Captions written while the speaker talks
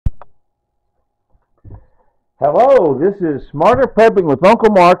Hello, this is Smarter Prepping with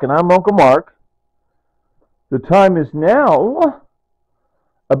Uncle Mark, and I'm Uncle Mark. The time is now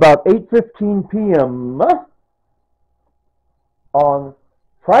about 8:15 p.m. on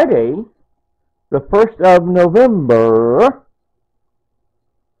Friday, the 1st of November,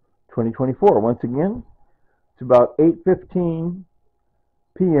 2024. Once again, it's about 8:15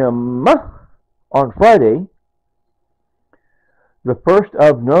 p.m. on Friday, the 1st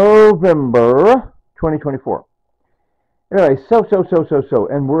of November, 2024. Anyway,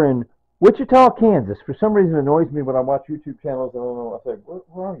 and we're in Wichita, Kansas. For some reason, it annoys me when I watch YouTube channels. I don't know. I say,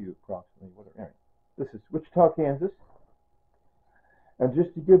 where are you approximately? Anyway, this is Wichita, Kansas. And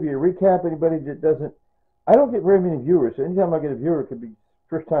just to give you a recap, anybody that doesn't, I don't get very many viewers. So anytime I get a viewer, it could be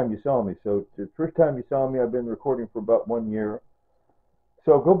first time you saw me. So the first time you saw me, I've been recording for about 1 year.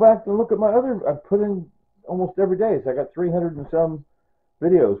 So go back and look at my other. I put in almost every day. So I got 300 and some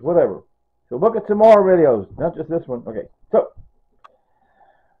videos, whatever. So look at some more videos, not just this one. Okay, so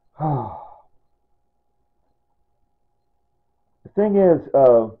the thing is,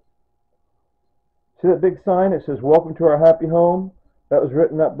 see that big sign? It says "Welcome to our happy home." That was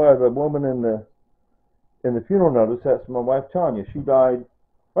written up by the woman in the funeral notice. That's my wife Tanya. She died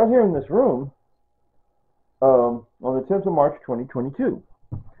right here in this room on the 10th of March, 2022.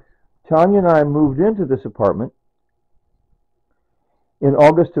 Tanya and I moved into this apartment in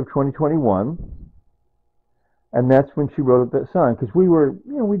August of 2021, and that's when she wrote up that sign, because we were,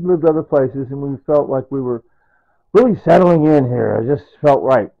 we'd lived other places, and we felt like we were really settling in here. It just felt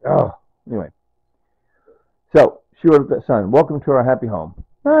right. Oh, anyway. So she wrote up that sign, "Welcome to our happy home."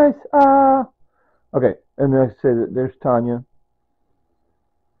 Nice. Okay, and then I say that there's Tanya,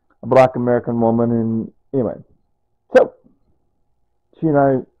 a Black American woman, and anyway. So she and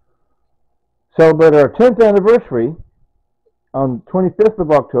I celebrated our 10th anniversary on 25th of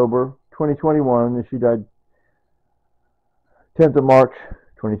October, 2021, and she died 10th of March,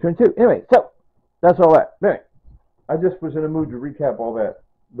 2022. Anyway, so that's all that. Anyway, I just was in a mood to recap all that.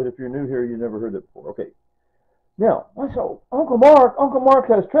 But if you're new here, you never heard it before. Okay. Now, I saw Uncle Mark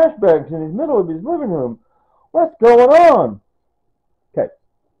has trash bags in the middle of his living room. What's going on? Okay.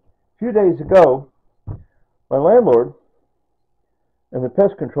 A few days ago, my landlord and the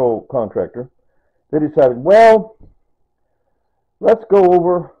pest control contractor, they decided, well, let's go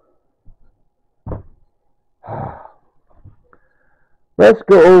over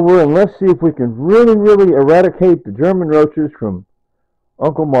and let's see if we can really eradicate the German roaches from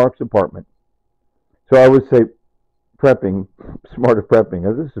Uncle Mark's apartment. So I would say prepping, smarter prepping.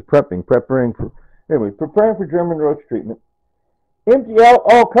 This is preparing for German roach treatment. Empty out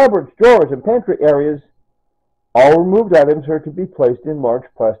all cupboards, drawers, and pantry areas. All removed items are to be placed in large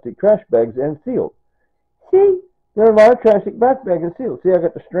plastic trash bags and sealed. See? They're a large plastic bag and sealed. See, I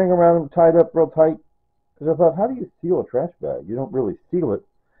got the string around them tied up real tight. Because I thought, how do you seal a trash bag? You don't really seal it.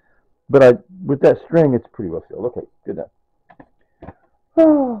 But with that string, it's pretty well sealed. Okay, good enough.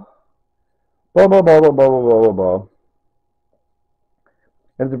 Blah, blah, blah, blah, blah, blah, blah, blah.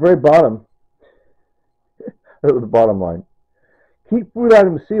 And at the very bottom, that was the bottom line. Keep food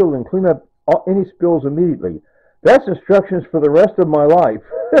items sealed and clean up any spills immediately. That's instructions for the rest of my life.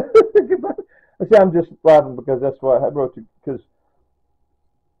 See, I'm just laughing because that's why I wrote it, because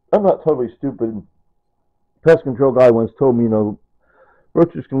I'm not totally stupid. Pest control guy once told me,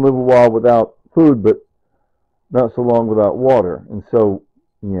 roaches can live a while without food, but not so long without water. And so,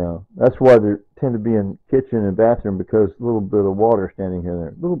 that's why they tend to be in kitchen and bathroom, because a little bit of water standing here and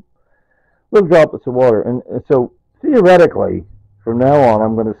there, little droplets of water. And so theoretically, from now on,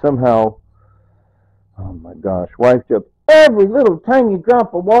 I'm going to somehow, oh my gosh, wipe up every little tiny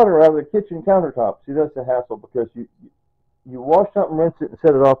drop of water out of the kitchen countertop. See, that's a hassle, because you wash something, rinse it, and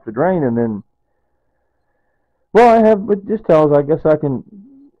set it off the drain, and then, well, I have with dish towels. I guess I can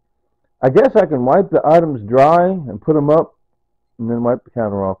wipe the items dry and put them up, and then wipe the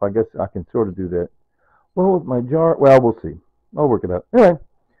counter off. I guess I can sort of do that. Well, with my jar, well, we'll see. I'll work it out. Anyway,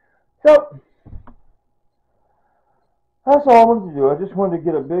 so that's all I wanted to do. I just wanted to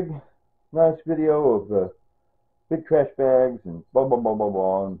get a big, nice video of the big trash bags and blah, blah, blah, blah,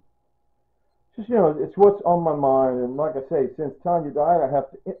 blah. And just, it's what's on my mind. And like I say, since Tanya died, I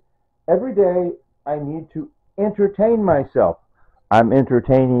have to, every day I need to entertain myself. I'm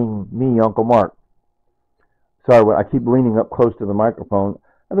entertaining me, Uncle Mark. Sorry, I keep leaning up close to the microphone.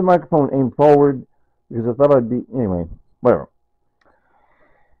 I had the microphone aimed forward because I thought I'd be, anyway, whatever.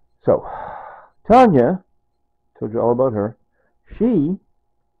 So, Tanya, told you all about her. She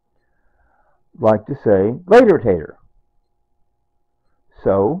liked to say, later, tater.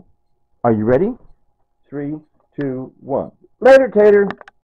 So, are you ready? 3, 2, 1. Later, tater.